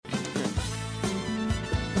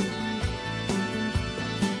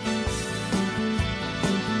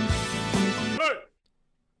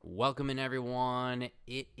Welcome in, everyone.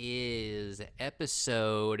 It is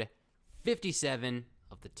episode 57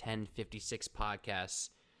 of the 1056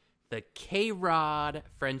 podcast. The K-Rod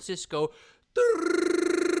Francisco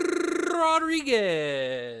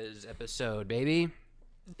Rodriguez episode, baby.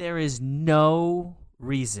 There is no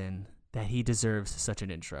reason that he deserves such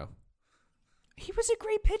an intro. He was a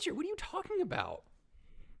great pitcher. What are you talking about?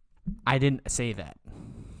 I didn't say that.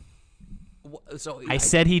 So I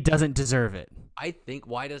said he doesn't deserve it. I think,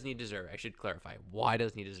 why doesn't he deserve it? I should clarify. Why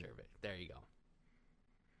doesn't he deserve it? There you go.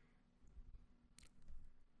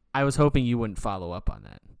 I was hoping you wouldn't follow up on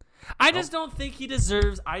that. I just don't think he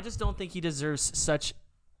deserves such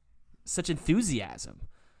enthusiasm.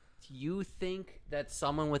 Do you think that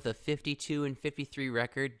someone with a 52 and 53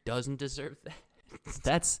 record doesn't deserve that?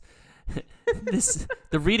 That's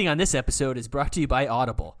the reading on this episode is brought to you by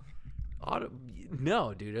Audible.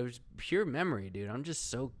 No, dude, it was pure memory, dude. I'm just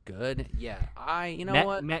so good. Yeah,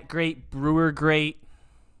 what? Met great, Brewer great.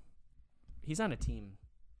 He's on a team.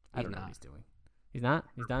 I don't know not. what he's doing. He's not?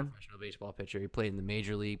 He's done? Professional baseball pitcher. He played in the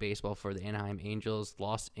Major League Baseball for the Anaheim Angels.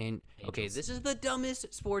 Okay, this is the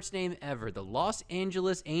dumbest sports name ever. The Los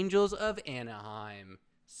Angeles Angels of Anaheim.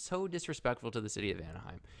 So disrespectful to the city of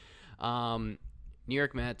Anaheim. New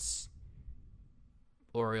York Mets,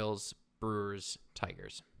 Orioles, Brewers,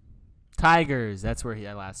 Tigers. Tigers. That's where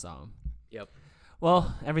I last saw him. Yep.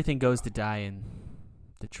 Well, everything goes to die in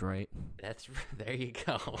Detroit. There you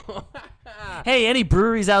go. Hey, any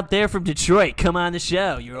breweries out there from Detroit, come on the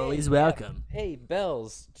show. You're always welcome. Hey,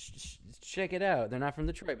 Bells, check it out. They're not from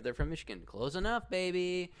Detroit, but they're from Michigan. Close enough,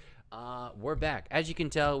 baby. We're back. As you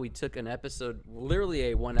can tell, we took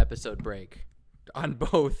literally a one-episode break on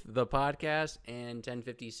both the podcast and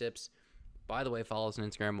 1050 Sips. By the way, follow us on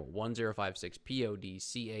Instagram, 1056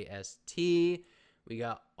 PODCAST. We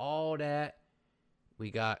got all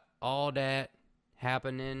that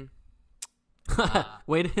happening.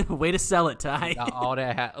 Way to sell it, Ty. All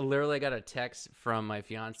that. Literally, I got a text from my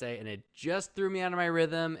fiance, and it just threw me out of my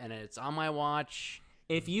rhythm, and it's on my watch.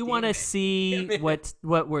 If you want to see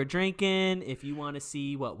what we're drinking, if you want to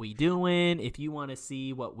see what we doing, if you want to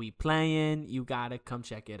see what we playing, you gotta come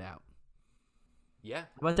check it out. Yeah.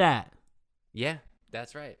 How about that? Yeah,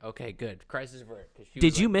 that's right. Okay, good. Crisis averted.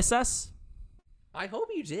 Did you miss us? I hope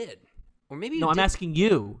you did. Or maybe you No, I'm didn't. asking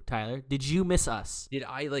you, Tyler. Did you miss us? Did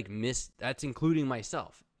I miss? That's including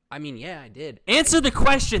myself. I mean, yeah, I did. Answer the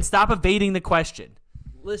question. Stop evading the question.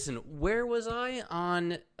 Listen, where was I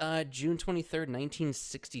on June 23rd,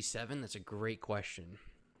 1967? That's a great question.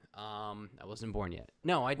 I wasn't born yet.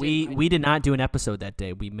 No, I did. We did not do an episode that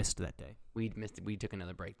day. We missed that day. We took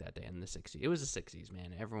another break that day in the 60s. It was the 60s,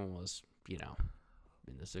 man. Everyone was, in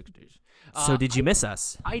the 60s. So did you miss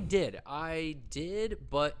us? I did,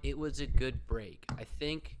 but it was a good break. I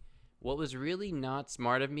think what was really not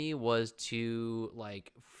smart of me was to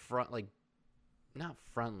not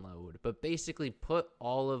front load, but basically put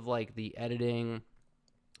all of the editing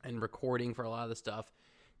and recording for a lot of the stuff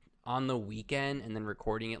on the weekend and then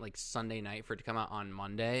recording it Sunday night for it to come out on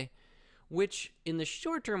Monday, which in the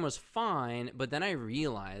short term was fine. But then I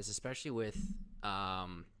realized, especially with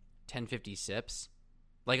 1050 Sips,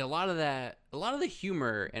 a lot of the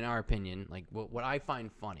humor, in our opinion, what I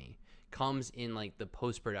find funny, comes in the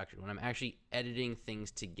post-production when I'm actually editing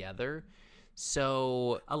things together.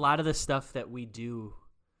 So a lot of the stuff that we do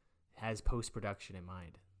has post-production in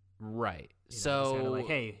mind. Right. So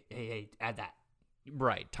hey, add that.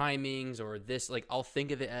 Right. Timings or this, I'll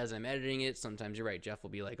think of it as I'm editing it. Sometimes you're right. Jeff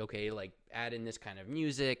will be okay, add in this kind of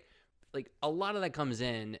music. A lot of that comes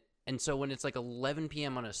in. And so when it's 11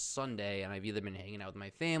 p.m. on a Sunday and I've either been hanging out with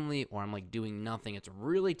my family or I'm doing nothing, it's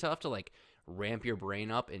really tough to ramp your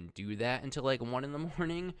brain up and do that until 1 in the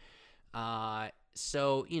morning.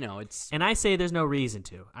 So, it's... And I say there's no reason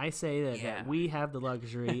to. I say that we have the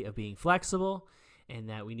luxury of being flexible and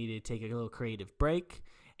that we need to take a little creative break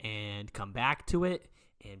and come back to it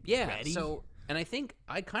and be ready. So, and I think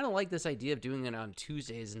I kind of like this idea of doing it on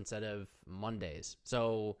Tuesdays instead of Mondays.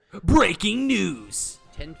 So... Breaking news!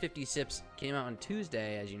 1050 Sips came out on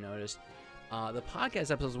Tuesday, as you noticed. The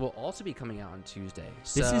podcast episodes will also be coming out on Tuesday.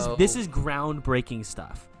 This is groundbreaking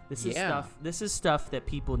stuff. This is stuff that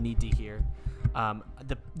people need to hear.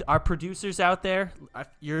 Our producers out there,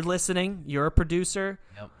 you're listening. You're a producer.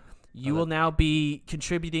 Yep. You will now be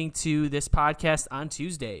contributing to this podcast on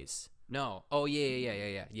Tuesdays. No. Oh yeah.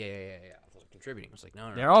 I was contributing. I was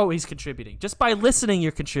no. They're always contributing. Just by listening,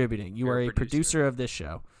 you're contributing. You're a producer of this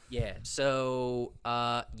show. Yeah. So,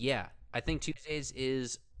 I think Tuesdays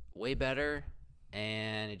is way better,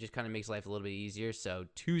 and it just kind of makes life a little bit easier. So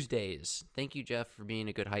Tuesdays. Thank you, Jeff, for being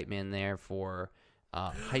a good hype man there for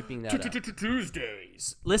hyping that up.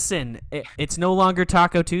 Tuesdays. Listen, it's no longer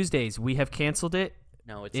Taco Tuesdays. We have canceled it.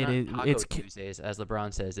 No, it's not Taco Tuesdays. As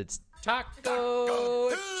LeBron says, it's Taco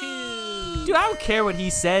Tuesdays. Dude, I don't care what he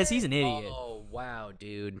says. He's an idiot. Oh, wow,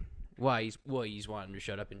 dude. Why? You just want him to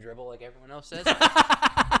shut up and dribble like everyone else says?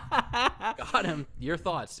 Got him. Your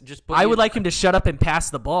thoughts. I would like him to shut up and pass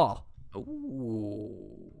the ball.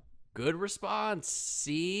 Ooh, good response.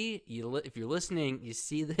 See, if you're listening, you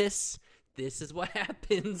see this? This is what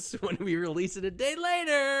happens when we release it a day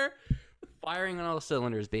later. Firing on all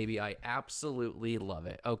cylinders, baby. I absolutely love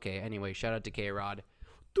it. Okay, anyway, shout out to K-Rod.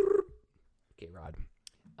 K-Rod.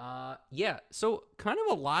 Yeah, so kind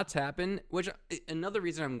of a lot's happened, which another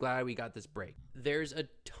reason I'm glad we got this break. There's a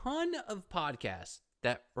ton of podcasts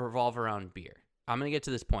that revolve around beer. I'm going to get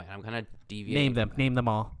to this point. I'm kind of deviating. Name them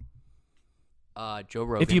all. Joe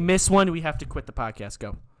Rogan. If you miss one, we have to quit the podcast.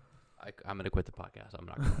 Go. I'm going to quit the podcast. I'm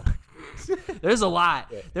not going to. There's a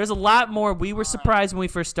lot. There's a lot more. We were surprised when we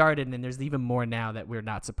first started, and there's even more now that we're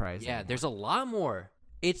not surprised anymore. There's a lot more.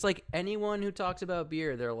 It's like anyone who talks about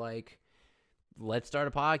beer, they're like, let's start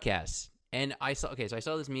a podcast. And I saw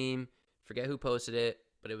this meme, forget who posted it,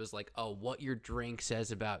 but it was like, oh, what your drink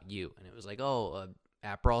says about you. And it was like, oh,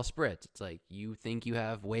 Aperol Spritz. It's like, you think you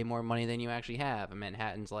have way more money than you actually have. And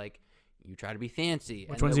Manhattan's like, you try to be fancy.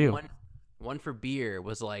 Which one's you? One for beer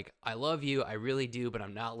was like, I love you, I really do, but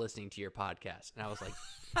I'm not listening to your podcast. And I was like,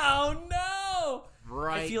 oh no!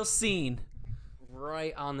 Right. I feel seen.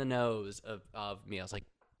 Right on the nose of me. I was like,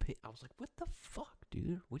 what the fuck,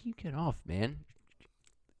 dude? What do you get off, man?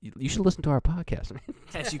 You should listen to our podcast, man.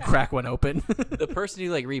 As you crack one open. The person who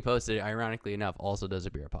like reposted it, ironically enough, also does a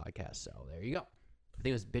beer podcast. So there you go. I think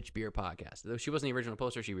it was Bitch Beer Podcast. Though she wasn't the original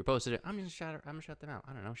poster, she reposted it. I'm gonna shut them out.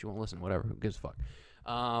 I don't know. She won't listen. Whatever. Who gives a fuck?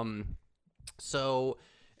 So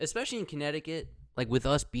especially in Connecticut, like with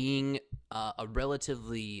us being a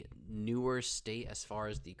relatively newer state as far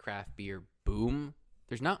as the craft beer boom,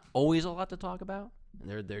 there's not always a lot to talk about.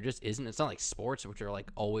 There just isn't. It's not like sports, which are like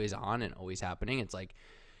always on and always happening. It's like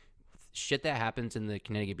shit that happens in the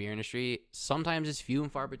Connecticut beer industry sometimes is few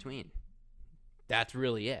and far between. That's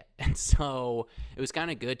really it. And so it was kind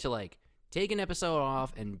of good to like take an episode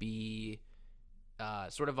off and be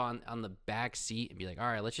sort of on the back seat and be like, all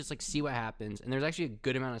right, let's just like see what happens. And there's actually a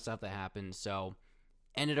good amount of stuff that happens. So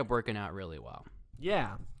ended up working out really well.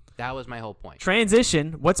 Yeah. That was my whole point.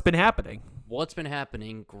 Transition. What's been happening?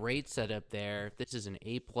 Great setup there. This is an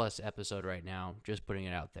A+ episode right now. Just putting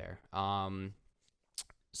it out there.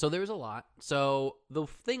 So there was a lot. So the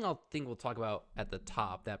thing we'll talk about at the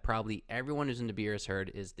top that probably everyone who's into beer has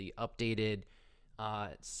heard is the updated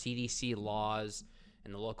CDC laws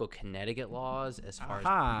and the local Connecticut laws as far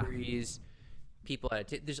as breweries, people.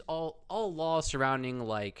 There's all laws surrounding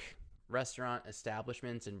like restaurant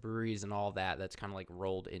establishments and breweries and all that. That's kind of like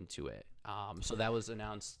rolled into it. So that was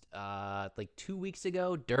announced like 2 weeks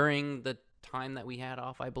ago during the time that we had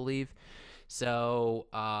off, I believe. So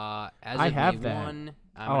as I of have May that. 1,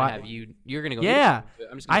 I'm gonna have you. You're gonna go. Yeah,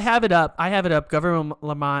 I have it up. Governor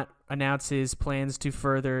Lamont announces plans to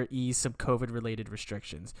further ease some COVID-related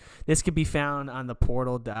restrictions. This can be found on the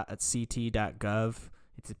portal.ct.gov.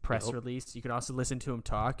 It's a press release. You can also listen to him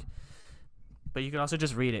talk, but you can also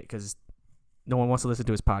just read it because no one wants to listen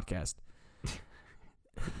to his podcast.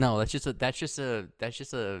 No, that's just a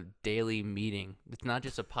daily meeting. It's not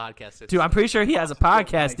just a podcast. Dude, I'm pretty sure he has a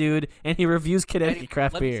podcast, dude, and he reviews Connecticut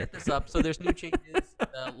craft beer. Let me set this up. So there's new changes.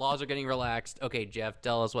 Laws are getting relaxed. Okay, Jeff,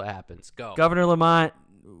 tell us what happens. Go. Governor Lamont,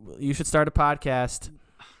 you should start a podcast.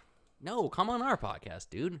 No, come on our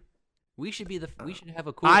podcast, dude. We should have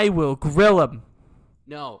a cool. I will grill him.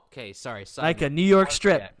 No, okay, sorry. Like a New York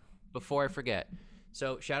strip. Before I forget.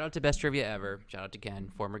 So shout out to Best Trivia Ever. Shout out to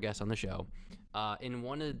Ken, former guest on the show.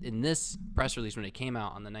 In this press release when it came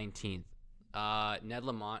out on the 19th, Ned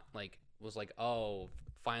Lamont was like, oh,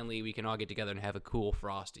 finally we can all get together and have a cool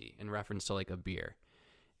Frosty in reference to like a beer.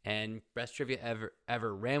 And Best Trivia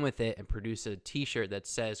Ever ran with it and produced a T-shirt that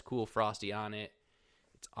says "Cool Frosty" on it.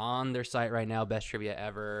 It's on their site right now,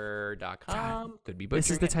 besttriviaever.com. Could be butchering.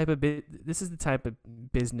 This is the type of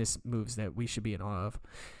business moves that we should be in awe of.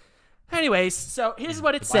 Anyways, so here's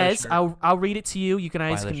what it says. I'll read it to you. You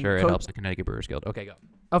guys can. It helps the Connecticut Brewers Guild. Okay, go.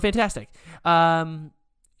 Oh, fantastic.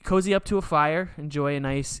 Cozy up to a fire. Enjoy a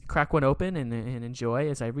nice crack one open and enjoy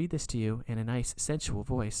as I read this to you in a nice sensual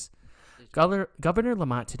voice. Governor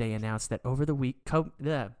Lamont today announced that over the week. God,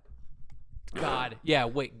 yeah.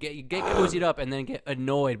 Wait, get cozied up and then get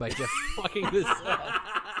annoyed by Jeff fucking this up.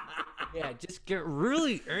 Yeah, just get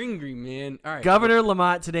really angry, man. All right. Governor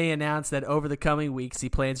Lamont today announced that over the coming weeks, he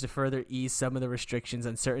plans to further ease some of the restrictions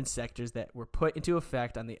on certain sectors that were put into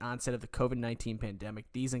effect on the onset of the COVID-19 pandemic.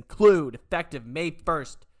 These include, effective May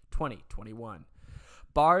 1st, 2021,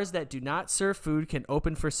 bars that do not serve food can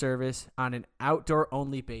open for service on an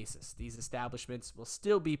outdoor-only basis. These establishments will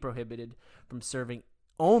still be prohibited from serving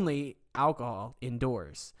only alcohol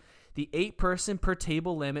indoors. The 8-person per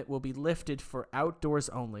table limit will be lifted for outdoors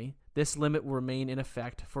only. This limit will remain in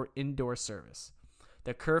effect for indoor service.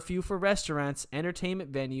 The curfew for restaurants,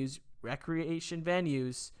 entertainment venues, recreation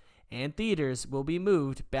venues, and theaters will be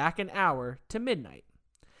moved back an hour to midnight.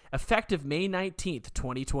 Effective May 19th,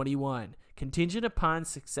 2021, contingent upon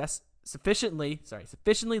sufficiently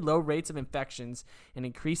low rates of infections and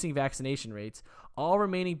increasing vaccination rates, all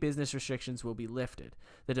remaining business restrictions will be lifted.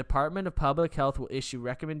 The Department of Public Health will issue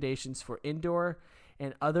recommendations for indoor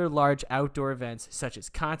and other large outdoor events such as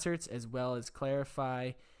concerts, as well as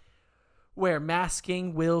clarify where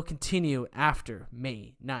masking will continue after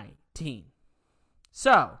May 19.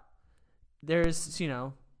 So, there's,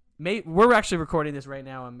 we're actually recording this right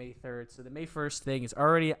now on May 3rd, so the May 1st thing is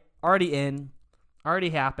already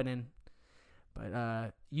happening.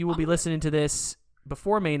 But you will be listening to this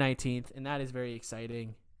before May 19th, and that is very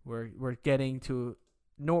exciting. We're getting to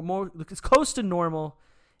more as close to normal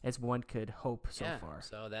as one could hope so far.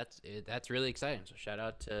 So that's really exciting. So shout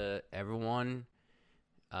out to everyone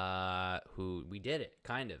who we did it,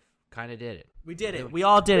 kind of did it. We did it. We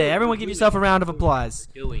all did it. Everyone give yourself a round of applause.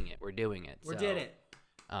 We're doing it. We did it.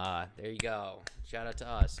 There you go. Shout out to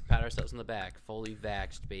us. Pat ourselves on the back. Fully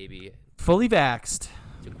vaxxed, baby. Fully vaxxed.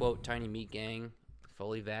 To quote Tiny Meat Gang,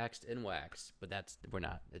 fully vaxxed and waxed. But we're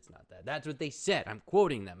not. It's not that. That's what they said. I'm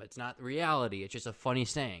quoting them. It's not reality. It's just a funny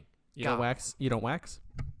saying. You don't wax? You don't wax?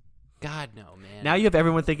 God, no, man. Now you have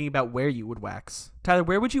everyone thinking about where you would wax. Tyler,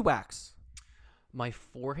 where would you wax? My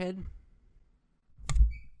forehead?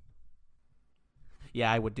 Yeah,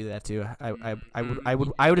 I would do that too.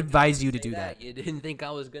 I would advise you to do that. You didn't think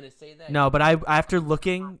I was gonna say that? No, but after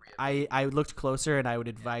looking, I looked closer, and I would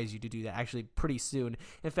advise you to do that actually pretty soon.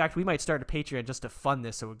 In fact, we might start a Patreon just to fund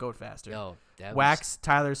this so it would go faster. No, wax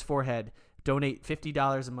Tyler's forehead. Donate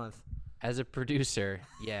 $50 a month. As a producer,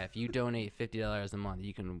 yeah, if you donate $50 a month,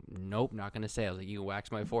 you can. Nope, not gonna say. I was like, you can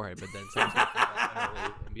wax my forehead, but then someone's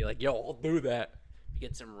gonna and be like, yo, I'll do that. You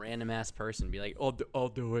get some random ass person, be like, I'll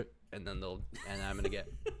do it. And then I'm going to get,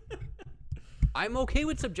 I'm okay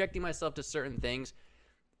with subjecting myself to certain things.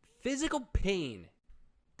 Physical pain,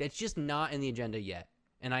 that's just not in the agenda yet.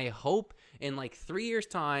 And I hope in like 3 years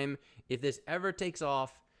time, if this ever takes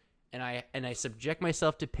off and I subject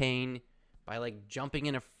myself to pain by like jumping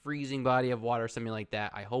in a freezing body of water or something like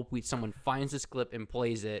that, I hope someone finds this clip and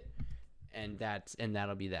plays it. And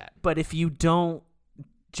that'll be that. But if you don't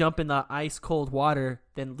jump in the ice cold water,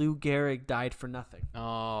 then Lou Gehrig died for nothing.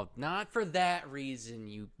 Oh, not for that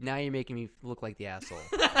reason. Now you're making me look like the asshole.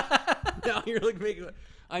 Now you're making.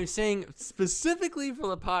 I'm saying specifically for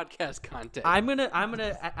the podcast content. I'm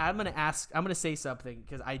gonna say something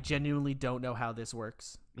because I genuinely don't know how this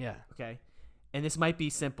works. Yeah. Okay. And this might be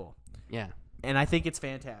simple. Yeah. And I think it's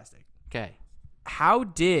fantastic. Okay. How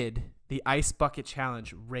did the Ice Bucket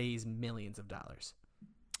Challenge raise millions of dollars?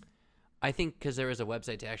 I think because there was a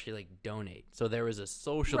website to actually like donate. So there was a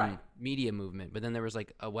social media movement, but then there was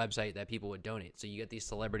like a website that people would donate. So you get these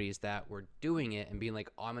celebrities that were doing it and being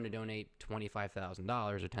like, oh, I'm going to donate $25,000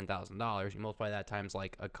 or $10,000. You multiply that times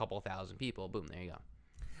like a couple thousand people. Boom, there you go.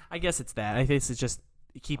 I guess it's that. I think it's just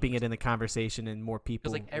keeping it in the conversation and more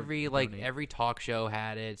people. Because every talk show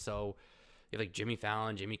had it. So you have like Jimmy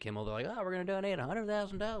Fallon, Jimmy Kimmel. They're like, oh, we're going to donate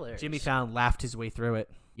 $100,000. Jimmy Fallon laughed his way through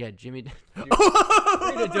it. Yeah, Jimmy. We're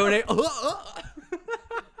going to donate.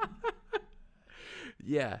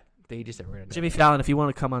 Yeah, they just said we're going to Jimmy Fallon, if you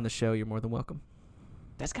want to come on the show, you're more than welcome.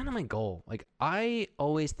 That's kind of my goal. Like, I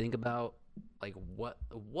always think about, like, what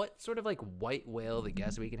sort of, like, white whale the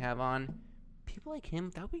guest we can have on. People like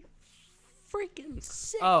him, that would be freaking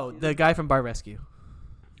sick. Oh, the guy from Bar Rescue.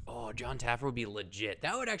 Oh, John Taffer would be legit.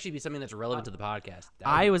 That would actually be something that's relevant to the podcast.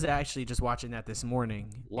 I was actually just watching that this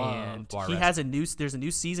morning, and he has there's a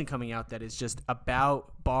new season coming out that is just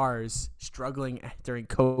about bars struggling during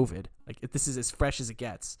COVID. Like, this is as fresh as it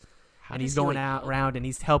gets. And he's going out around and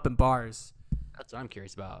he's helping bars. That's what I'm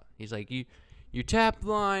curious about. He's like, your tap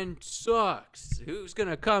line sucks. Who's going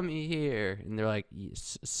to come here? And they're like,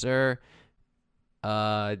 sir,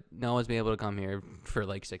 no one's been able to come here for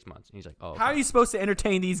like 6 months. And he's like, oh, okay. How are you supposed to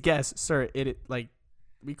entertain these guests, sir?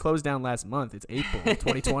 We closed down last month. It's April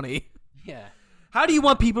 2020. Yeah. How do you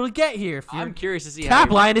want people to get here? I'm curious to see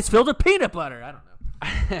tap line is filled with peanut butter. I don't know.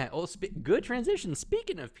 Oh, good transition.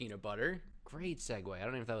 Speaking of peanut butter, great segue. I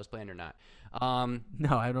don't know if that was planned or not.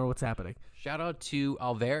 No, I don't know what's happening. Shout out to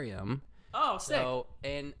Alvarium. Oh, So,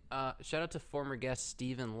 and shout out to former guest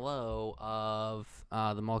Stephen Lowe of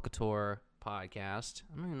the Mulcator podcast.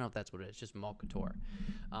 I don't even know if that's what it is, just Mulcator.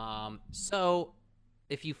 So,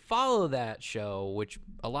 if you follow that show, which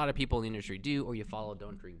a lot of people in the industry do, or you follow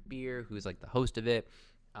Don't Drink Beer, who's like the host of it,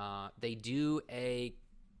 they do a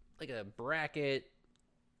bracket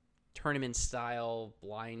tournament style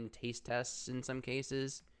blind taste tests in some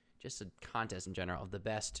cases, just a contest in general of the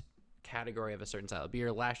best category of a certain style of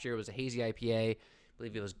beer. Last year it was a hazy IPA. I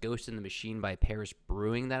believe it was Ghost in the Machine by Paris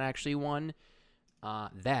Brewing that actually won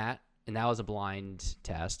that was a blind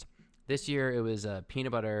test. This year it was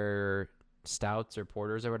peanut butter stouts or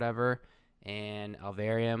porters or whatever, and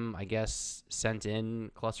Alvarium, I guess, sent in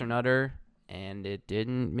Cluster Nutter, and it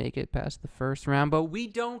didn't make it past the first round, but we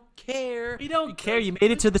don't care. We don't care. You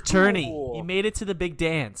made it to the tourney. Cool. You made it to the big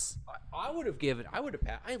dance. I would have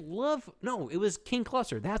passed. It was King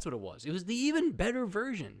Cluster. That's what it was. It was the even better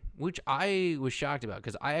version, which I was shocked about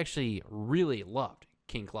because I actually really loved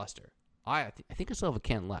King Cluster. I think I still have a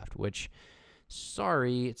can left, which,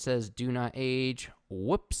 sorry, it says do not age.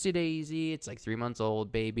 Whoopsie daisy. It's like 3 months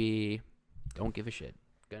old, baby. Don't give a shit.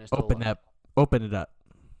 Gonna still Open it up.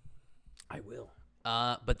 I will.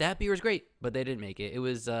 But that beer was great, but they didn't make it. It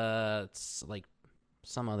was it's like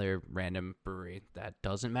some other random brewery that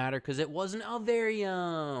doesn't matter because it wasn't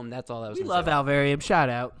Alvarium. That's all that was. We love Alvarium. Shout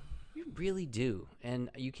out. We really do, and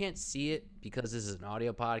you can't see it because this is an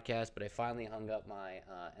audio podcast. But I finally hung up my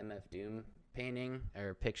MF Doom painting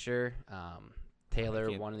or picture.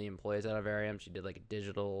 Taylor, one of the employees at Alvarium, she did like a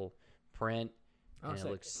digital print. And it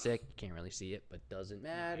looks sick. You can't really see it, but doesn't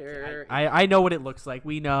matter. I know what it looks like.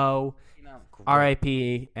 We know. Great.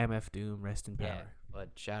 R.I.P. MF Doom. Rest in power. Yeah, but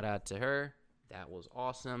shout out to her. That was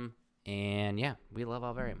awesome. And yeah, we love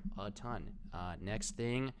Alvarium a ton. Next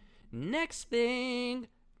thing,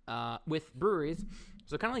 with breweries.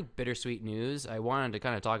 So kind of like bittersweet news. I wanted to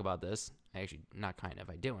kind of talk about this. Actually, not kind of.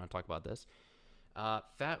 I did want to talk about this.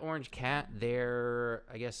 Fat Orange Cat, their,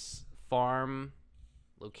 I guess, farm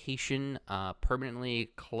location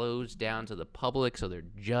permanently closed down to the public, so they're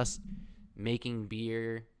just making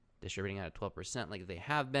beer, distributing at 12% like they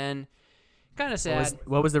have been. Kind of sad.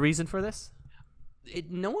 What was the reason for this?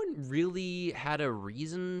 No one really had a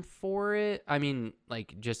reason for it. I mean,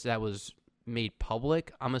 like, just that was made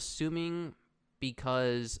public. I'm assuming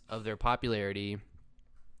because of their popularity,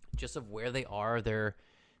 just of where they are. They're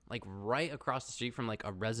like right across the street from like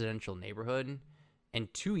a residential neighborhood.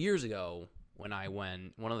 And 2 years ago, when I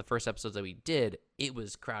went, one of the first episodes that we did, it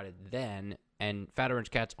was crowded then, and Fat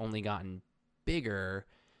Orange Cat's only gotten bigger.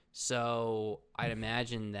 So I'd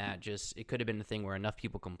imagine that just it could have been a thing where enough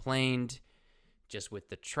people complained, just with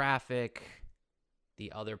the traffic,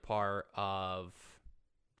 the other part of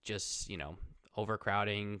just,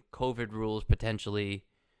 overcrowding, COVID rules potentially.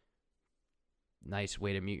 Nice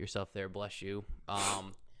way to mute yourself there, bless you.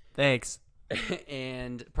 Thanks.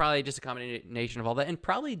 And probably just a combination of all that, and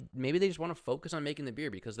probably maybe they just want to focus on making the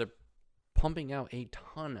beer because they're pumping out a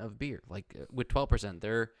ton of beer. Like with 12%,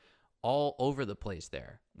 they're all over the place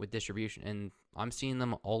there with distribution, and I'm seeing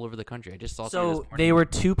them all over the country. I just saw. So they were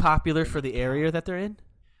too popular for the area that they're in.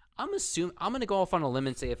 I'm gonna go off on a limb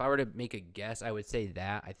and say if I were to make a guess, I would say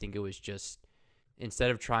that I think it was just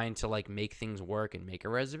instead of trying to like make things work and make a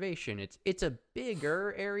reservation, it's a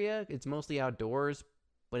bigger area. It's mostly outdoors.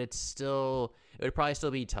 But it would probably still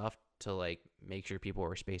be tough to like make sure people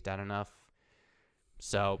were spaced out enough.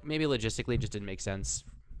 So maybe logistically it just didn't make sense.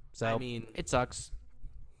 So I mean, it sucks.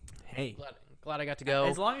 Hey, glad I got to go.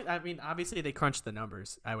 As long as obviously they crunched the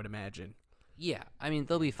numbers, I would imagine. Yeah, I mean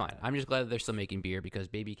they'll be fine. I'm just glad that they're still making beer because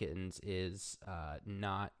Baby Kittens is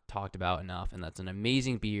not talked about enough, and that's an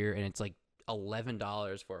amazing beer, and it's like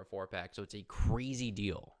 $11 for a 4-pack, so it's a crazy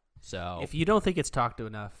deal. So if you don't think it's talked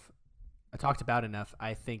about enough,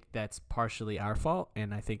 I think that's partially our fault,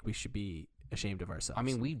 and I think we should be ashamed of ourselves. I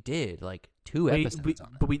mean, we did like 2 episodes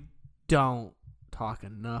on that. But we don't talk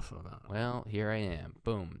enough about it. Well, here I am.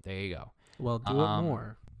 Boom. There you go. Well, do it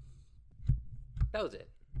more. That was it.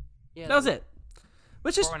 Yeah, that was it.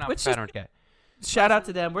 Let's just shout out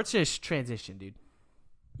to them. Let's just transition, dude.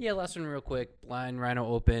 Yeah, last one real quick. Blind Rhino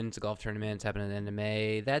Open. It's a golf tournament. It's happening at the end of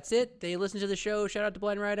May. That's it. They listen to the show. Shout out to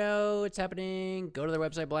Blind Rhino. It's happening. Go to their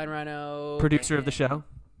website, Blind Rhino. Producer of the show,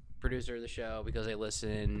 because they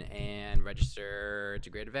listen and register. It's a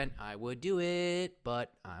great event. I would do it,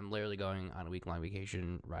 but I'm literally going on a week-long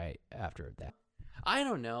vacation right after that. I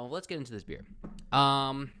don't know. Let's get into this beer.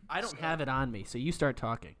 I don't have it on me, so you start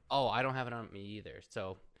talking. Oh, I don't have it on me either.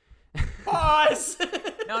 So Pause.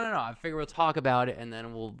 No. I figure we'll talk about it, and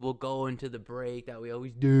then we'll go into the break that we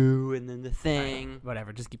always do, and then the thing.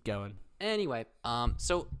 Whatever, just keep going. Anyway,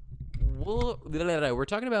 so we're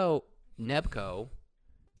talking about Nebco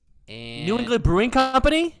and New England Brewing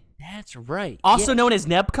Company, That's right. also known as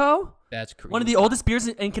Nebco, That's correct. one of the oldest breweries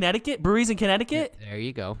in Connecticut. There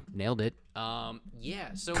you go, nailed it.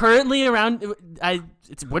 Yeah. So Currently around,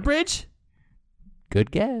 it's Woodbridge. good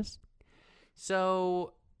guess.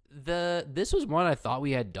 So this was one I thought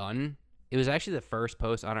we had done. It was actually the first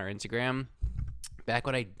post on our Instagram back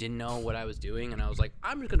when I didn't know what I was doing, and I was like,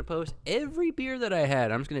 I'm just gonna post every beer that I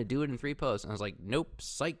had. I'm just gonna do it in 3 posts. And I was like, nope,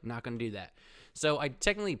 psych, not gonna do that. So I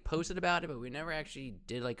technically posted about it, but we never actually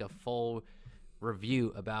did like a full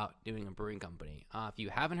review about doing a brewing company. If you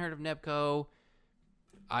haven't heard of Nebco,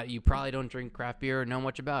 you probably don't drink craft beer or know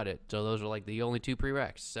much about it. So those are like the only 2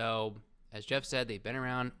 prereqs. So as Jeff said, they've been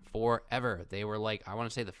around forever. They were like, I want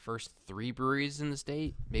to say the first 3 breweries in the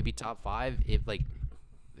state, maybe top 5, if like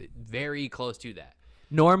very close to that.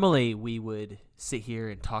 Normally, we would sit here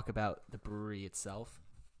and talk about the brewery itself.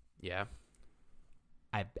 Yeah.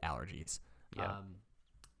 I have allergies. Yeah.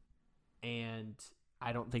 And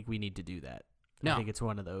I don't think we need to do that. No. I think it's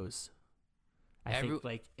one of those. I think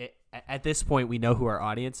like at this point, we know who our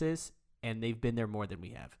audience is, and they've been there more than we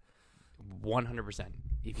have. 100%.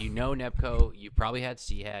 If you know Nebco, you probably had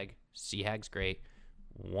Sea Hag. Sea Hag's great.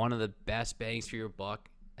 One of the best bangs for your buck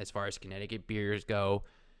as far as Connecticut beers go.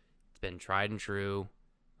 It's been tried and true.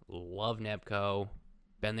 Love Nebco.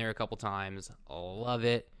 Been there a couple times. Love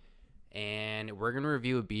it. And we're going to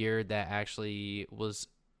review a beer that actually was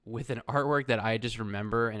with an artwork that I just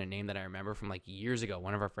remember and a name that I remember from like years ago.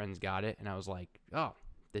 One of our friends got it, and I was like, oh,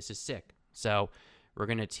 this is sick. So we're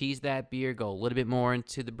going to tease that beer, go a little bit more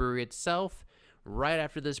into the brewery itself right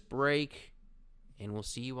after this break, and we'll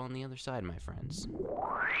see you on the other side, my friends.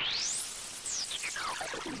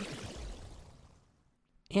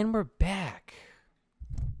 And we're back.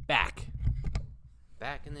 Back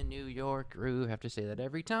in the New York groove. Have to say that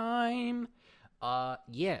every time.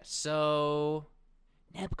 Yeah, so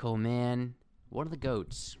Nebco, man. One of the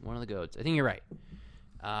goats. I think you're right.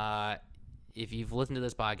 If you've listened to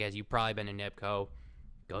this podcast, you've probably been to Nebco.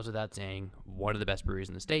 Goes without saying, one of the best breweries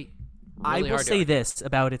in the state. Really I will say this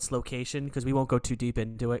about its location, because we won't go too deep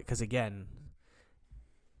into it, because again,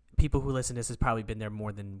 people who listen to this has probably been there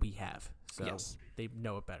more than we have. So yes. They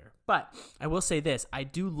know it better. But I will say this. I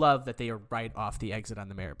do love that they are right off the exit on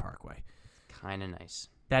the Merritt Parkway. Kind of nice.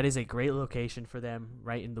 That is a great location for them,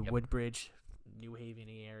 right in the Woodbridge, New Haven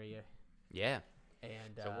area. Yeah.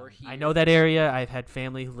 And so we're here. I know that area. I've had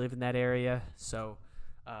family who live in that area. So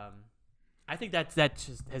I think that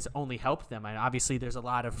just has only helped them. And obviously, there's a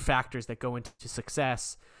lot of factors that go into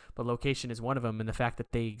success, but location is one of them. And the fact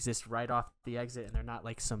that they exist right off the exit and they're not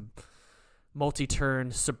like some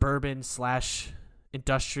multi-turn suburban /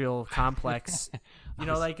 industrial complex. You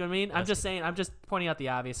know, like, I mean, I'm just saying, I'm just pointing out the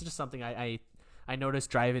obvious. It's just something I noticed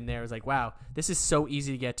driving there. I was like, wow, this is so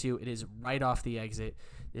easy to get to. It is right off the exit.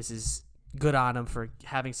 This is good on them for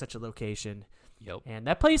having such a location. Yep. And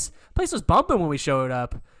that place was bumping when we showed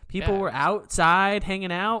up. People were outside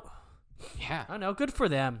hanging out. Yeah. I don't know. Good for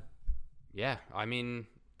them. Yeah. I mean,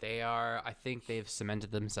 I think they've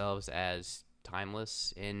cemented themselves as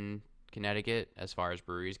timeless in Connecticut as far as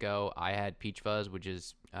breweries go. I had Peach Fuzz, which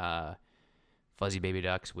is fuzzy baby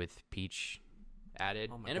ducks with peach added.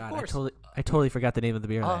 Oh my and God, of course, I totally forgot the name of the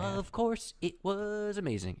beer. Of course, it was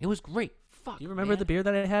amazing. It was great. Fuck. Do you remember the beer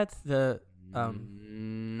that I had?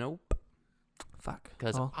 Nope. Fuck.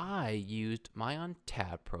 Because I used my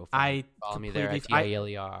Untappd profile. Follow me completely there at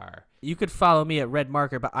TILER. You could follow me at Red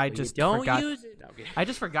Marker, but I just don't forgot. use it. No, I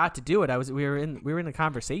just forgot to do it. We were in a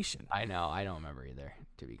conversation. I know. I don't remember either.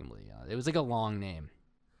 To be completely honest, it was like a long name,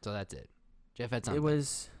 so that's it. Jeff had something. It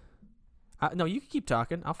was. No, you can keep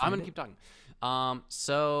talking. I'm gonna keep talking.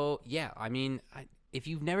 So yeah, I mean, if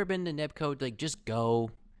you've never been to Nebco, like just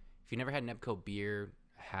go. If you never had Nebco beer,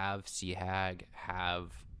 have Sea Hag,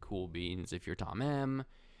 have Cool Beans. If you're Tom M.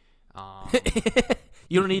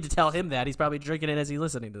 You don't need to tell him that. He's probably drinking it as he's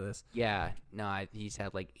listening to this. Yeah, no, he's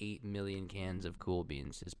had like 8 million cans of Cool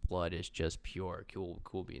Beans. His blood is just pure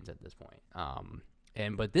Cool Beans at this point.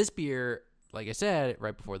 But this beer, like I said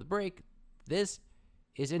right before the break, this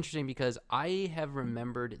is interesting because I have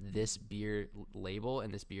remembered this beer label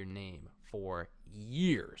and this beer name for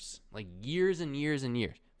years, like years and years and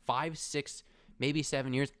years, 5, 6, maybe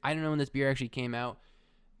 7 years. I don't know when this beer actually came out,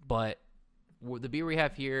 but the beer we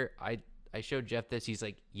have here, I showed Jeff this. He's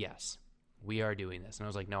like, yes, we are doing this. And I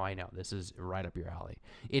was like, no, I know. This is right up your alley.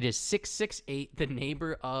 It is 668, the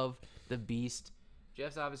neighbor of the beast.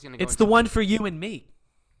 Jeff's obviously going to go. It's the one for you and me.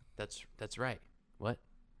 That's right. What?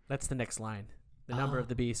 That's the next line. The number of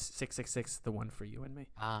the beast, 666, the one for you and me.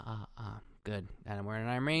 Good. And I'm wearing an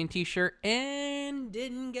Iron Maiden t-shirt and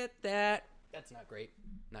didn't get that. That's not great.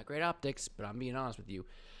 Not great optics, but I'm being honest with you.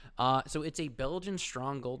 So it's a Belgian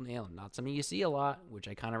strong golden ale, not something you see a lot, which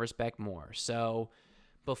I kind of respect more. So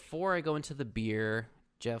before I go into the beer,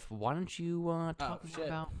 Jeff, why don't you talk more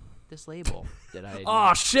about this label that I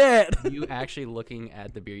Oh, shit! You actually looking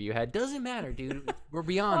at the beer you had. Doesn't matter, dude. We're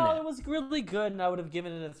beyond that. It was really good, and I would have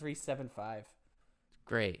given it a 3.75.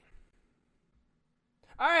 Great.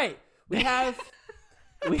 All right, we have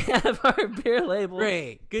our beer label.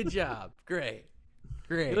 Great. Good job. Great.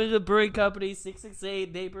 New England Brewing Company,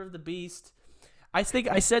 668, Neighbor of the Beast. I think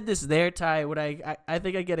I said this there, Ty. What I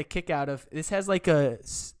think I get a kick out of this has like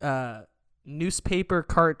a newspaper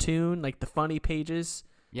cartoon, like the funny pages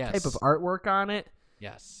type of artwork on it.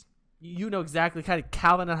 Yes. You know exactly, kind of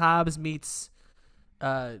Calvin and Hobbes meets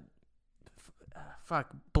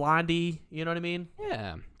Blondie. You know what I mean?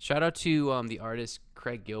 Yeah. Shout out to the artist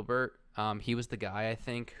Craig Gilbert. He was the guy, I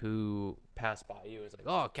think, who passed by you. It was like,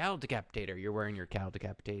 oh, cattle decapitator. You're wearing your cattle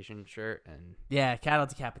decapitation shirt. And yeah, cattle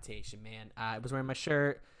decapitation, man. I was wearing my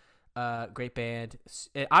shirt. Great band.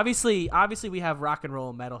 Obviously, we have rock and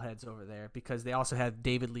roll metalheads over there because they also have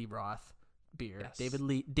David Lee Roth beer. Yes.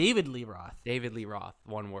 David Lee Roth. David Lee Roth,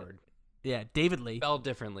 one word. Yeah, David Lee. Spelled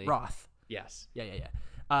differently. Roth. Yes. Yeah.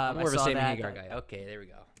 More of a Sammy Hagar guy. Okay, there we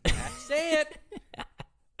go. Say it.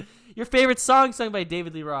 Your favorite song sung by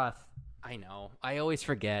David Lee Roth. I know. I always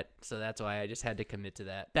forget, so that's why I just had to commit to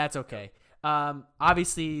that. That's okay.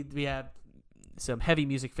 Obviously, we have some heavy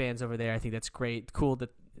music fans over there. I think that's great. Cool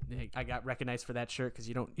that I got recognized for that shirt because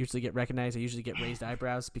you don't usually get recognized. I usually get raised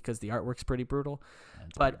eyebrows because the artwork's pretty brutal.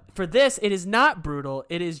 But for this, it is not brutal.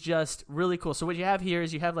 It is just really cool. So what you have here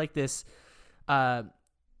is you have like this, man,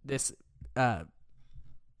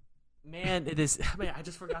 it is. Man, I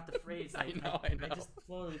just forgot the phrase. I know. I just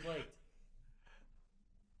slowly blanked.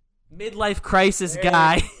 Midlife crisis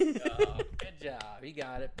guy. Good job. He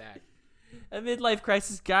got it back. A midlife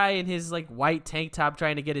crisis guy in his like white tank top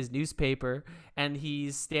trying to get his newspaper, and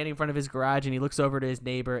he's standing in front of his garage and he looks over to his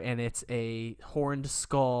neighbor and it's a horned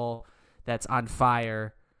skull that's on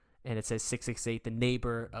fire, and it says 668, the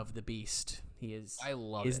neighbor of the beast. He is. I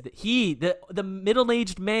love is it. The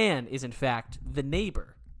middle-aged man is in fact the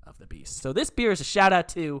neighbor of the beast. So this beer is a shout out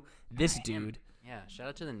to this dude. Yeah, shout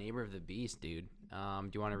out to the neighbor of the beast, dude. Do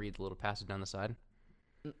you want to read the little passage down the side?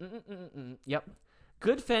 Yep.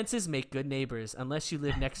 Good fences make good neighbors. Unless you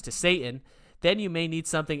live next to Satan, then you may need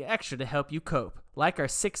something extra to help you cope, like our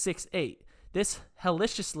 668. This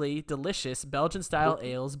helliciously delicious Belgian-style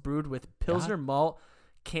ales brewed with Pilsner malt,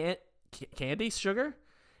 candy sugar,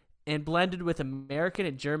 and blended with American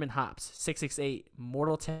and German hops. 668,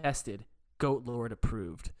 mortal tested, Goat Lord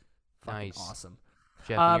approved. Nice. Fucking awesome.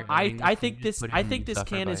 Jeff, I think this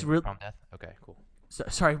can is real. Okay, cool.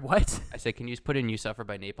 Sorry, what? I said, can you just put in "You Suffer"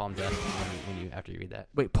 by Napalm Death after you read that?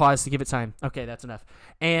 Wait, pause to give it time. Okay, that's enough.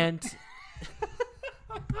 And good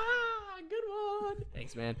one.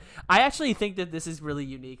 Thanks, man. I actually think that this is really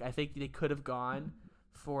unique. I think they could have gone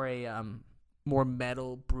for a more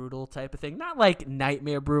metal, brutal type of thing, not like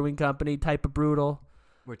Nightmare Brewing Company type of brutal,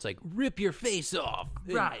 where it's like rip your face off.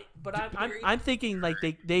 Right, but I'm thinking like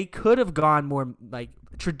they could have gone more like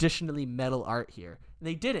traditionally metal art here. And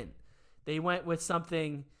they didn't. They went with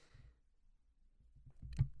something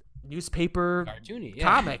newspaper cartoony,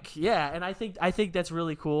 comic, yeah. And I think that's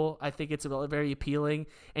really cool. I think it's very appealing,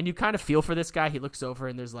 and you kind of feel for this guy. He looks over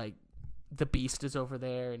and there's like the beast is over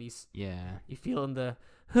there, and you feeling the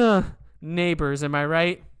neighbors. Am I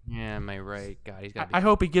right? Yeah, am I right? God, he's got. I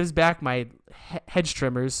hope he gives back my hedge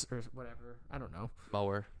trimmers or whatever. I don't know.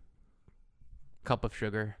 Mower. Cup of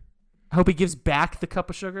sugar. I hope he gives back the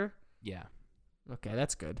cup of sugar. Yeah. Okay,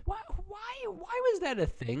 that's good. Why was that a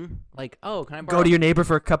thing? Like, oh, can I go to your neighbor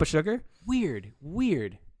for a cup of sugar? Weird.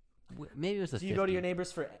 Maybe it was the. Do you go to your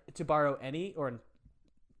neighbors to borrow any or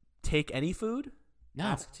take any food? No.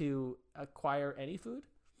 Ask to acquire any food?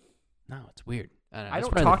 No, it's weird. I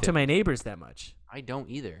don't talk to my neighbors that much. I don't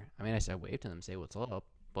either. I mean, I said wave to them, say what's up,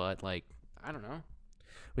 but like, I don't know.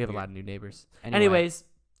 We have a lot of new neighbors. Anyways,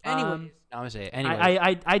 I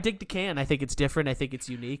dig the can. I think it's different. I think it's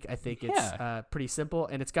unique. I think it's pretty simple,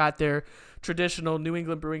 and it's got their traditional New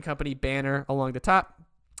England Brewing Company banner along the top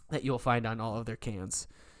that you'll find on all of their cans.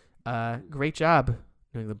 Great job,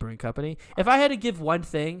 New England Brewing Company. If I had to give one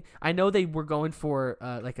thing, I know they were going for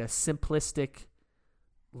like a simplistic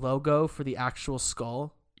logo for the actual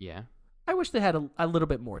skull. Yeah. I wish they had a little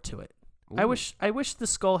bit more to it. Ooh. I wish the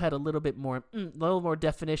skull had a little bit more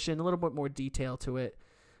definition, a little bit more detail to it.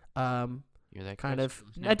 You're that kind close of. to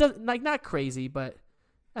listening? It doesn't like not crazy, but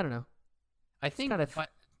I don't know. I think kind of-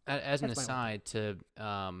 as an that's my aside to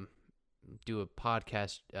do a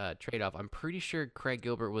podcast trade-off, I'm pretty sure Craig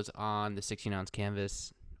Gilbert was on the 16-ounce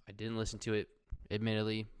canvas. I didn't listen to it,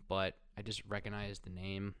 admittedly, but I just recognized the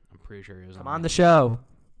name. I'm pretty sure it was Come on on it. the show.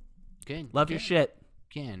 Good. Love your shit.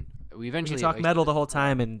 Can. We We eventually can talk metal the whole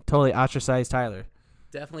time and totally ostracize Tyler.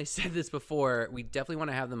 definitely said this before. We definitely want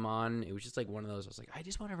to have them on. It was just like one of those. I was like, I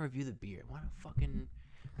just want to review the beer. I want to fucking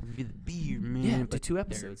review the beer, man. Yeah, do But 2 they're-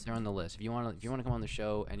 episodes. They're on the list. If you want to come on the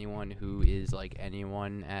show, anyone who is like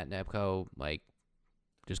anyone at Nebco, like,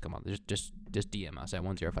 just come on. Just DM us at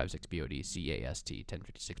 1056BODCAST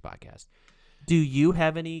 1056 podcast. Do you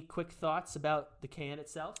have any quick thoughts about the can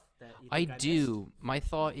itself? That you I think missed? do. My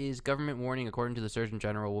thought is government warning, according to the Surgeon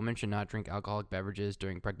General, women should not drink alcoholic beverages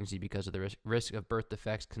during pregnancy because of the risk of birth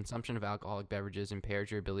defects. Consumption of alcoholic beverages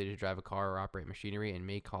impairs your ability to drive a car or operate machinery and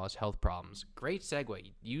may cause health problems. Great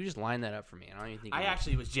segue. You just lined that up for me. I don't even think I you-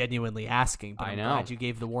 actually was genuinely asking, but I I'm know. glad you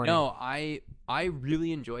gave the warning. No, I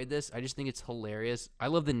really enjoyed this. I just think it's hilarious. I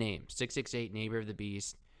love the name 668 Neighbor of the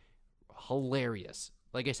Beast. Hilarious.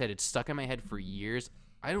 Like I said, it's stuck in my head for years.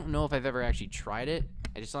 I don't know if I've ever actually tried it.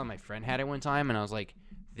 I just saw my friend had it one time, and I was like,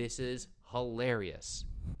 "This is hilarious."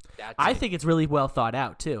 That's I it. think it's really well thought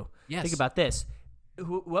out too. Yes. Think about this.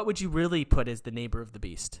 What would you really put as the neighbor of the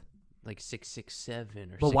beast? like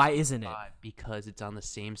 667 or. But why isn't it? 665, because it's on the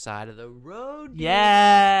same side of the road. Dude.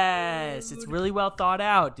 Yes, it's really well thought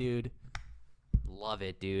out, dude. Love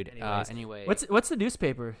it, dude. Anyways, Anyway, What's the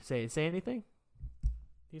newspaper say? Say anything?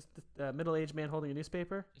 He's the middle-aged man holding a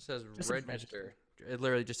newspaper. it says Just a register. It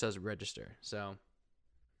literally just says register. So.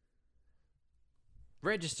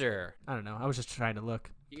 Register. I don't know. I was just trying to look.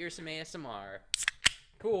 Here's some ASMR.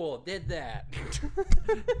 Cool, did that.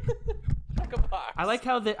 Check a box. I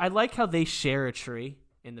like how they share a tree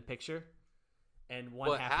in the picture, and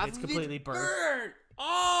one half of it's completely burnt.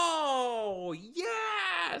 Oh,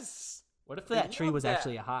 yes. What if I that tree love was that.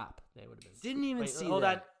 actually a hop? They would have been. Didn't even Wait, see hold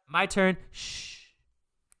that. on. My turn. Shh.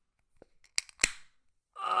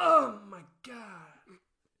 Oh my god.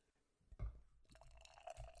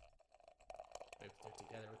 They're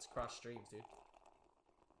together. Let's cross streams, dude.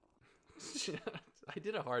 I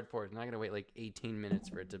did a hard pour. I'm not gonna wait like 18 minutes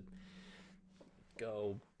for it to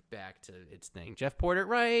go back to its thing. Jeff poured it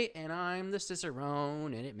right, and I'm the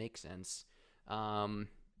Cicerone, and it makes sense.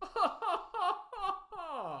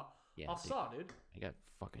 Yeah, I dude, saw, dude. I got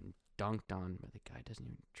fucking dunked on by the guy who doesn't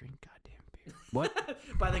even drink goddamn beer. What?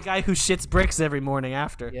 By the guy who shits bricks every morning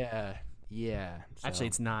after. Yeah. Actually, so-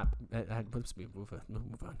 it's not. Let's move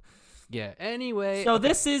on. yeah. Anyway, So okay.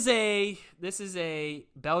 this is a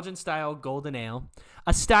Belgian style golden ale,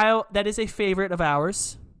 a style that is a favorite of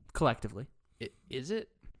ours collectively. Is it?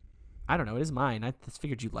 I don't know. It is mine. I just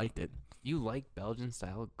figured you liked it. You like Belgian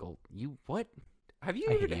style gold? You what? Have you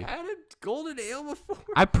I even hate you. had a golden ale before?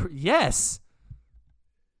 Yes.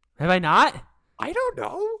 Have I not? I don't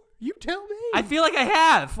know. You tell me. I feel like I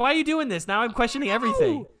have. Why are you doing this? Now I'm questioning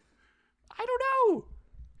everything. I don't know.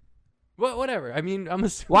 Well, whatever. I mean, I'm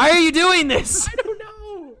assuming. Why are you doing this? I don't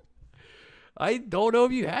know. I don't know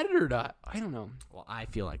if you had it or not. I don't know. Well, I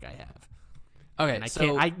feel like I have. Okay, And I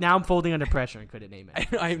so can't. Now I'm folding under pressure and couldn't name it.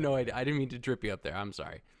 I have no idea. I didn't mean to trip you up there. I'm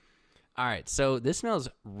sorry. All right, so this smells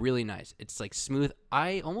really nice. It's like smooth.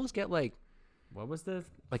 I almost get like What was the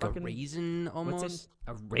a fucking, raisin what's almost.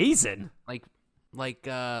 in a raisin?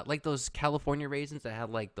 Like those California raisins that had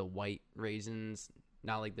like the white raisins,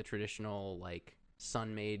 not like the traditional like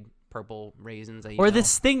sun-made purple raisins. Or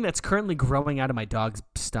this thing that's currently growing out of my dog's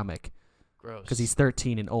stomach gross because he's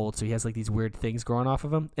 13 and old, so he has like these weird things growing off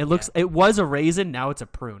of him. It was a raisin, now it's a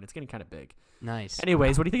prune. It's getting kind of big. nice.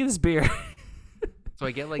 Anyways, what do you think of this beer? So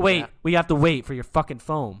I get like Wait, that. we have to wait for your fucking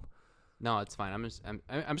foam. No, it's fine. I'm just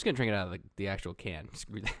gonna drink it out of the actual can.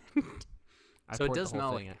 Screw that. I So it poured the does whole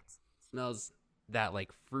smell thing like in. smells that like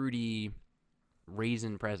fruity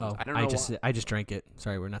raisin presence. Oh, I don't know. I just drank it.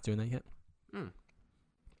 Sorry, we're not doing that yet.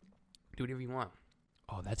 Do whatever you want.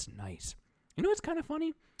 Oh, that's nice. You know what's kind of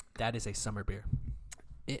funny? That is a summer beer.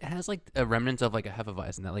 It has like a remnants of like a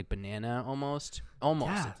Hefeweizen, that like banana almost.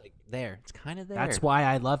 Yeah. It's like there. It's kind of there. That's why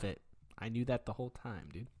I love it. I knew that the whole time,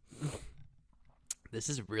 dude. This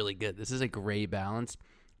is really good. This is a great balance.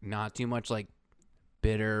 Not too much like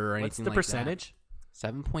bitter or anything What's the like percentage?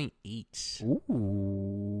 that. 7.8.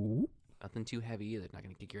 Ooh. Nothing too heavy either. Not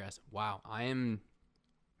gonna kick your ass. Wow, I am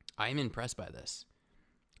impressed by this.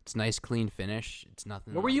 It's nice, clean finish. It's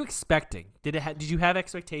nothing. What were you expecting? Did you have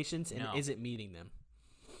expectations, and No. is it meeting them?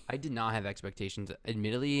 I did not have expectations.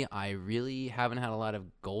 Admittedly, I really haven't had a lot of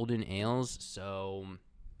golden ales, so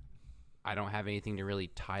I don't have anything to really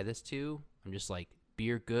tie this to. I'm just like,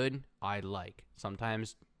 beer good, I like.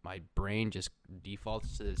 Sometimes my brain just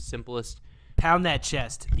defaults to the simplest. Pound that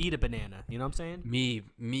chest. Eat a banana. You know what I'm saying? Me,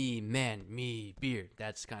 beer.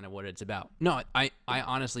 That's kind of what it's about. No, I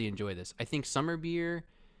honestly enjoy this. I think summer beer,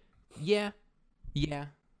 yeah, I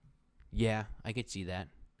could see that.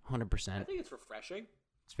 100%. I think it's refreshing.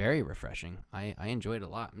 It's very refreshing. I enjoy it a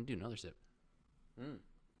lot. I'm going to do another sip.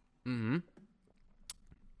 Mm-hmm.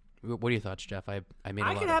 What are your thoughts, Jeff? I made a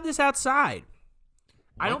lot I can of... have this outside.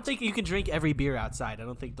 I don't What? think you can drink every beer outside. I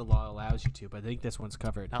don't think the law allows you to, but I think this one's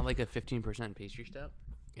covered. Not like a 15% pastry stout?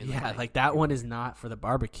 Yeah, like that one is not for the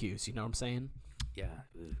barbecues. You know what I'm saying? Yeah.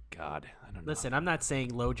 Ugh, God, I don't know. Listen, I'm not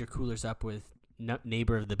saying load your coolers up with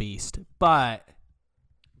Neighbor of the Beast, but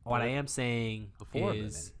what I am saying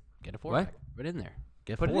is Get a 4 What? pack. Put it in there.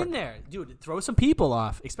 Get put it 4. in there, dude. Throw some people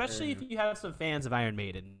off, especially if you have some fans of Iron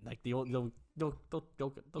Maiden. Like they'll go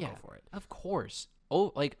for it. Of course.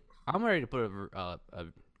 Oh, like I'm ready to put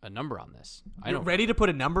a number on this. You're ready to put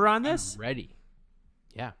a number on this? I'm ready.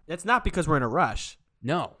 Yeah. That's not because we're in a rush.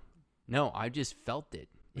 No, I just felt it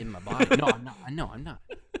in my body. No, I'm not. I'm not.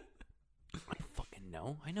 I fucking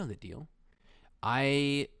know. I know the deal.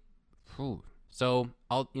 So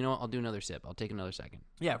I'll do another sip. I'll take another second.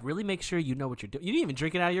 Yeah, really make sure you know what you're doing. You didn't even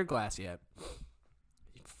drink it out of your glass yet.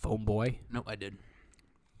 Foam boy. No, I did.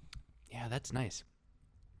 Yeah, that's nice.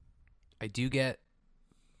 I do get,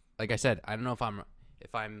 like I said, I don't know if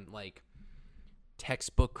I'm like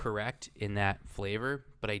textbook correct in that flavor,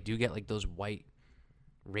 but I do get like those white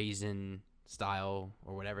raisin style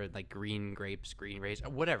or whatever, like green grapes, green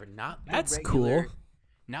raisin, whatever. Not the That's regular, cool.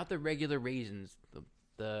 Not the regular raisins.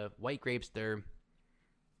 The white grapes, they're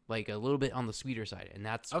like a little bit on the sweeter side, and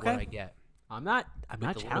that's what I get. I'm not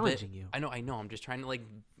challenging you. I know. I'm just trying to like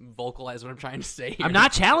vocalize what I'm trying to say here. I'm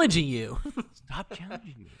not challenging you. Stop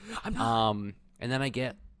challenging me. I'm not. And then I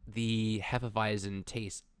get the Hefeweizen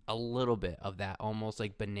taste, a little bit of that, almost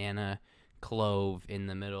like banana clove in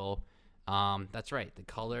the middle. That's right. The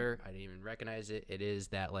color, I didn't even recognize it. It is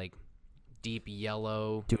that like deep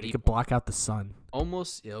yellow. Dude, you could block out the sun.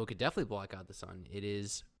 Almost, it could definitely block out the sun. It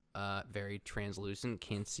is very translucent.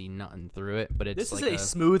 Can't see nothing through it, but it's This like is a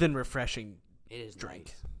smooth and refreshing it is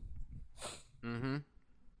drink. Nice. Mm-hmm.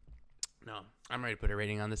 No, I'm ready to put a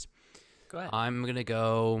rating on this. Go ahead. I'm gonna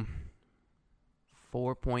go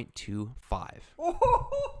 4.25.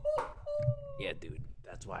 Yeah, dude,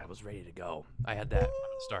 that's why I was ready to go. I had that from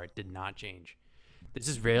the start. Did not change. This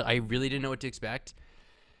is real. I really didn't know what to expect.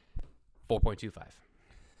 4.25.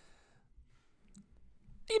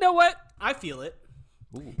 You know what? I feel it.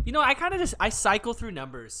 Ooh. You know, I kind of I cycle through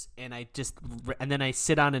numbers and and then I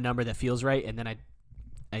sit on a number that feels right and then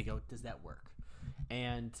I go, does that work?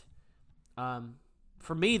 And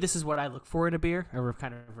for me, this is what I look for in a beer, a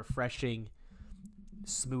kind of refreshing,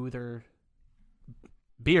 smoother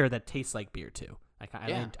beer that tastes like beer too.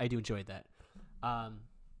 I do enjoy that.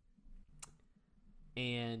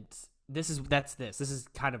 And this is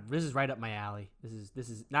right up my alley. This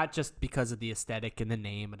is not just because of the aesthetic and the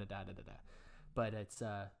name and but it's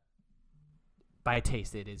by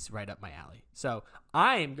taste it is right up my alley. So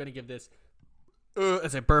I am gonna give this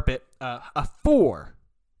as I burp it a 4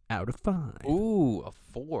 out of 5. Ooh, a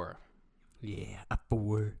 4. Yeah, a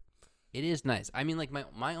 4. It is nice. I mean, like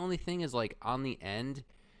my only thing is like on the end,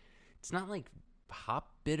 it's not like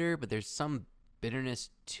hop bitter, but there's some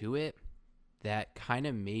bitterness to it that kind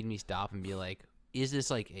of made me stop and be like, is this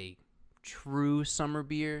like a true summer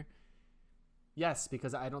beer? Yes,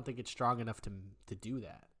 because I don't think it's strong enough to do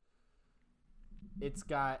that. It's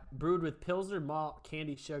got brewed with Pilsner malt,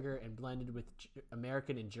 candy sugar, and blended with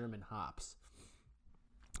American and German hops.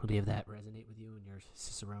 Do you have that resonate with you in your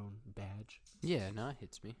Cicerone badge? Yeah, no, it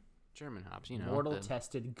hits me. German hops, you know. Mortal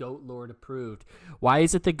tested, Goat Lord approved. Why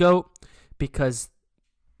is it the goat? Because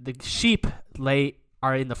the sheep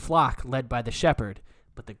are in the flock led by the shepherd,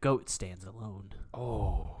 but the goat stands alone.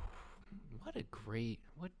 Oh,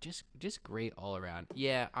 just great all around.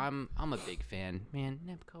 Yeah, I'm a big fan, man.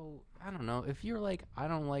 Nepco, I don't know if you're like I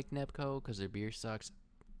don't like Nepco because their beer sucks.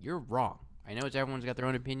 You're wrong. I know everyone's got their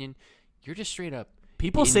own opinion. You're just straight up.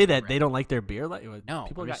 People say that they don't like their beer. No,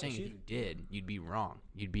 people I'm got just saying issues? if you did, you'd be wrong.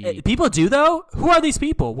 You'd be. People do though. Who are these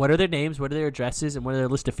people? What are their names? What are their addresses? And what are their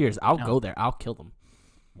list of fears? I'll go there. I'll kill them.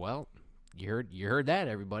 Well, you heard that,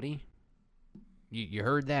 everybody. You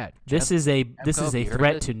heard that. This is a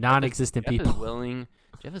threat to non-existent people.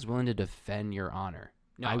 Jeff is willing to defend your honor.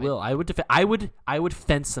 No, I will. I would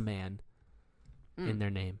fence a man in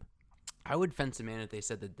their name. I would fence a man if they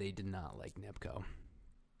said that they did not like Nepco.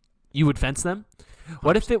 You would fence them? 100%.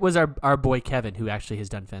 What if it was our boy Kevin who actually has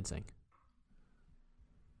done fencing?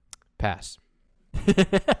 Pass.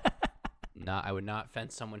 I would not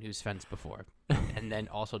fence someone who's fenced before, and then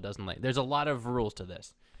also doesn't like. There's a lot of rules to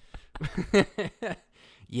this.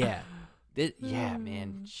 Yeah, yeah,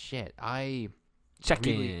 man. Shit, I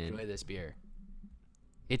really enjoy this beer.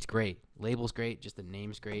 It's great. Label's great. Just the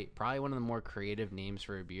name's great. Probably one of the more creative names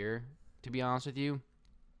for a beer, to be honest with you,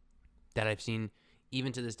 that I've seen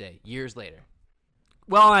even to this day, years later.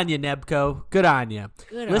 Well on you, Nebco. Good on you.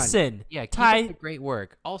 Listen, yeah, keep Ty, up the great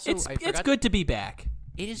work. Also, it's good to be back.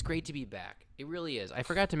 It is great to be back. It really is. I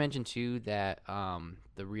forgot to mention too that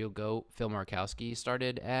the real GOAT, Phil Markowski,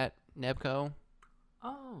 started at Nebco.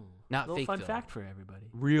 Oh, not little fake fun Phil. fact for everybody.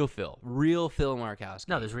 Real Phil Markowski.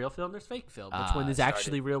 No, there's real Phil and there's fake Phil. Which one is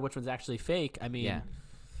actually real? Which one's actually fake? I mean, yeah.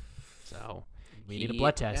 So we need a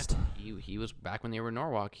blood test. Yeah, he was back when they were in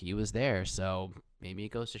Norwalk. He was there. So maybe it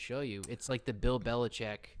goes to show you, it's like the Bill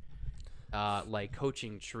Belichick, like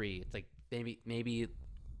coaching tree. It's like maybe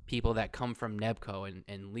people that come from Nebco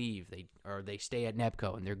and leave, they stay at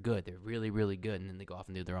Nebco and they're good. They're really, really good, and then they go off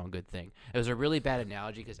and do their own good thing. It was a really bad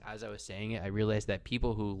analogy because as I was saying it, I realized that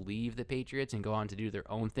people who leave the Patriots and go on to do their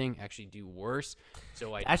own thing actually do worse.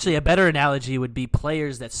 So actually, a better analogy would be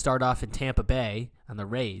players that start off in Tampa Bay on the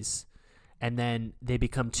Rays, and then they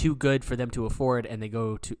become too good for them to afford, and they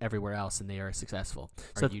go to everywhere else, and they are successful.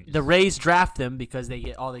 So the Rays draft them because they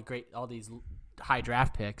get all these high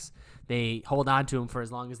draft picks. They hold on to them for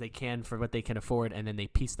as long as they can for what they can afford, and then they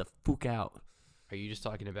piece the fuck out. Are you just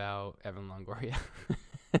talking about Evan Longoria?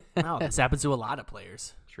 No, this happens to a lot of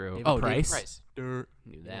players. True. David Price. Price. Knew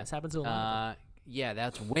that. Yeah, this happens to a lot. Yeah,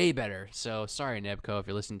 that's way better. So sorry, Nebco, if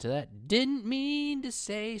you're listening to that. Didn't mean to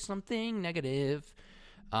say something negative.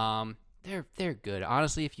 They're good.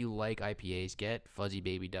 Honestly, if you like IPAs, get Fuzzy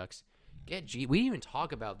Baby Ducks. Get G. We didn't even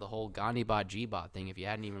talk about the whole Ganibot G-Bot thing if you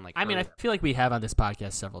hadn't even I mean, I feel like we have on this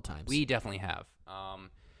podcast several times. We definitely have.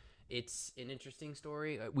 It's an interesting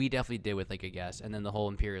story. We definitely did with like a guess, and then the whole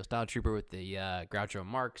Imperial Style Trooper with the Groucho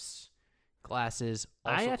Marx glasses.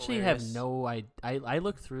 I actually have no. I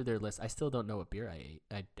looked through their list. I still don't know what beer I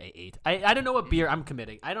ate. I don't know what beer. I'm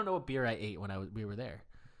committing. I don't know what beer I ate when we were there.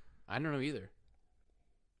 I don't know either.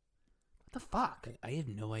 What the fuck? I have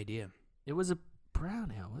no idea. It was a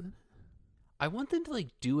brown ale, wasn't it? I want them to like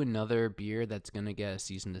do another beer that's gonna get a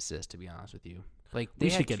cease and desist. To be honest with you, like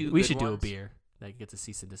we should do a beer that gets a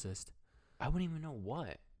cease and desist. I wouldn't even know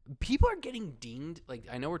what. People are getting dinged. Like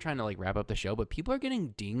I know we're trying to like wrap up the show, but people are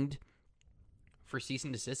getting dinged for cease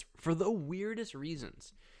and desist for the weirdest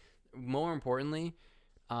reasons. More recently,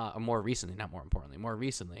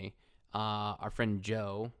 our friend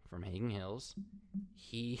Joe from Hagen Hills,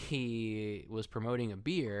 he was promoting a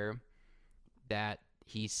beer that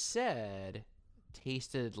he said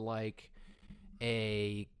tasted like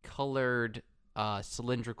a colored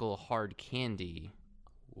cylindrical hard candy.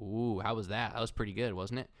 Ooh, how was that? That was pretty good,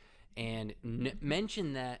 wasn't it? And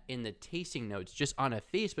mentioned that in the tasting notes, just on a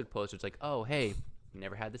Facebook post. It's like, oh, hey,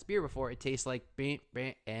 never had this beer before. It tastes like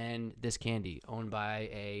and this candy owned by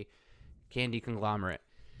a candy conglomerate.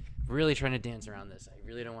 Really trying to dance around this. I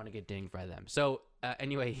really don't want to get dinged by them. So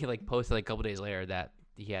anyway, he like posted like a couple days later that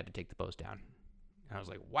he had to take the post down. And I was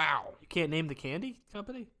like, wow. You can't name the candy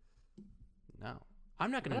company? No. I'm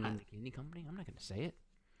not going to name the candy company. I'm not going to say it.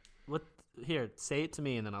 What? Here, say it to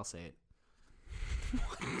me and then I'll say it.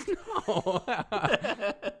 No.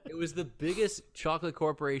 It was the biggest chocolate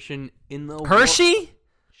corporation in the Hershey? world.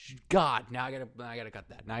 God, now I gotta cut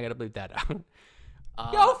that. Now I gotta bleep that out.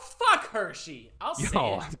 Yo, fuck Hershey. I'll say it.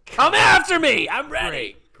 God. Come after me. I'm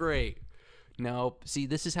ready. Great. No, see,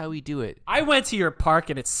 this is how we do it. I went to your park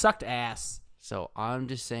and it sucked ass. So I'm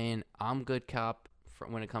just saying, I'm good cop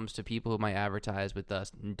when it comes to people who might advertise with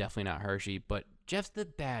us. Definitely not Hershey, but Jeff's the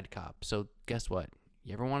bad cop. So guess what?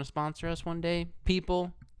 You ever want to sponsor us one day,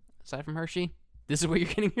 people? Aside from Hershey, this is what you're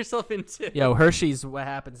getting yourself into. Yo, Hershey's what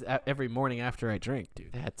happens every morning after I drink,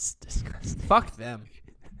 dude. That's disgusting. Fuck them.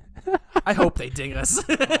 I hope they ding us.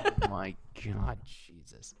 Oh my God,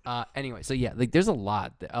 Jesus. Anyway, so yeah, like there's a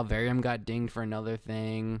lot. Alvarium got dinged for another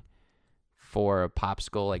thing, for a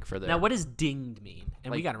popsicle, like for the. Now, what does dinged mean?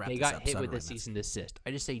 And like, we gotta wrap this up. They got hit with a cease and desist.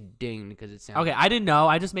 I just say dinged because it sounds. Okay, I didn't know.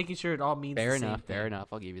 I just making sure it all means. Fair the same enough. thing. Fair enough.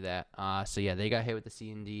 I'll give you that. So yeah, they got hit with the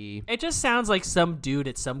C&D. It just sounds like some dude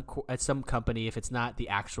at some company, if it's not the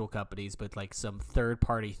actual companies, but like some third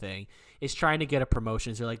party thing, is trying to get a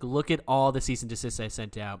promotion. So they're like, look at all the cease and desist I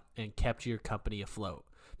sent out and kept your company afloat.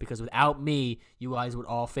 Because without me, you guys would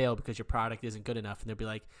all fail because your product isn't good enough. And they'll be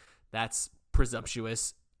like, that's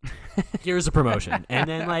presumptuous. Here's a promotion. And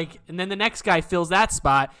then the next guy fills that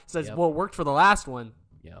spot, says, Yep. well, it worked for the last one.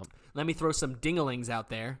 Yep. Let me throw some dinglings out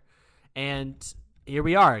there. And here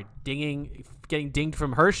we are, getting dinged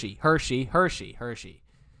from Hershey.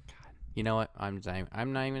 You know what? I'm not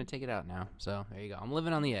even gonna take it out now. So there you go. I'm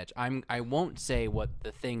living on the edge. I won't say what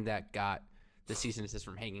the thing that got the cease and desist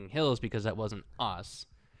from Hanging Hills because that wasn't us.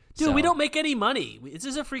 Dude, So, we don't make any money. This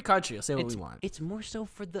is a free country. We'll say what we want. It's more so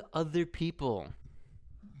for the other people.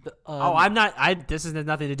 I'm not. This has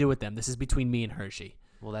nothing to do with them. This is between me and Hershey.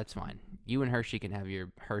 Well, that's fine. You and Hershey can have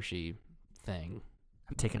your Hershey thing.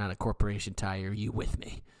 I'm taking on a corporation tie. Are you with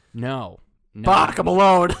me? No. Fuck, I'm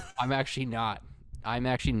alone. I'm actually not. I'm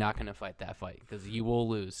actually not going to fight that fight because you will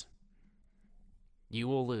lose. You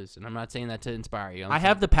will lose, and I'm not saying that to inspire you. I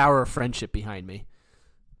have the power of friendship behind me.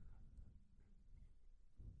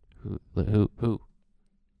 Who?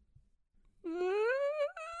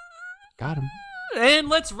 Got him. And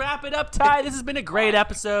let's wrap it up, Ty. This has been a great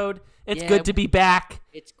episode. It's Yeah, good to be back.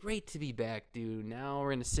 It's great to be back, dude. Now we're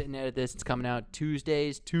going to sit and edit this. It's coming out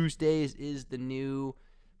Tuesdays. Tuesdays is the new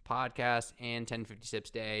podcast and 1050 Sips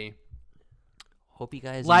Day. Hope you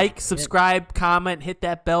guys Like, enjoy it. subscribe, comment, hit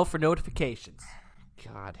that bell for notifications.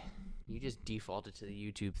 God, you just defaulted to the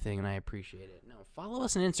YouTube thing, and I appreciate it. No, follow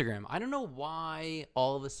us on Instagram. I don't know why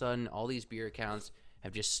all of a sudden all these beer accounts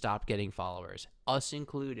have just stopped getting followers, us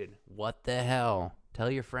included. What the hell? Tell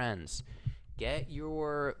your friends. Get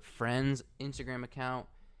your friend's Instagram account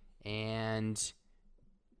and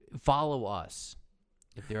follow us.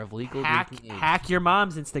 If they're of legal drinking age. Hack your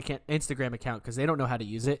mom's Instagram account because they don't know how to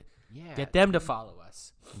use it. Yeah. Get them to follow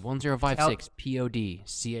us. 1056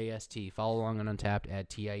 PODCAST. Follow along on Untapped at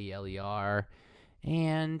TIELER.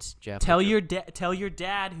 And Jeff. Tell your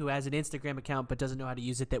dad who has an Instagram account but doesn't know how to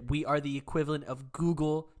use it that we are the equivalent of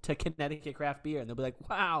Google to Connecticut craft beer, and they'll be like,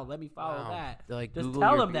 "Wow, let me follow that." They're like, just Google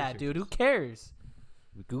tell your them beer that, dude. searches. Who cares?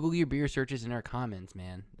 Google your beer searches in our comments,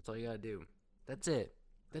 man. That's all you gotta do. That's it.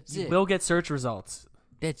 That's it. We'll get search results.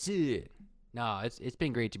 That's it. No, it's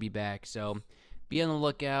been great to be back. So be on the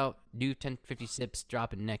lookout. New 1050 Sips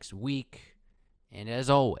dropping next week. And as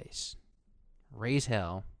always, raise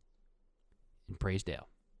hell and praise Dale.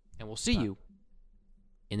 And we'll see you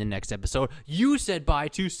in the next episode. You said bye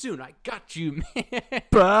too soon. I got you, man.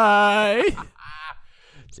 Bye.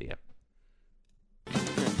 See ya.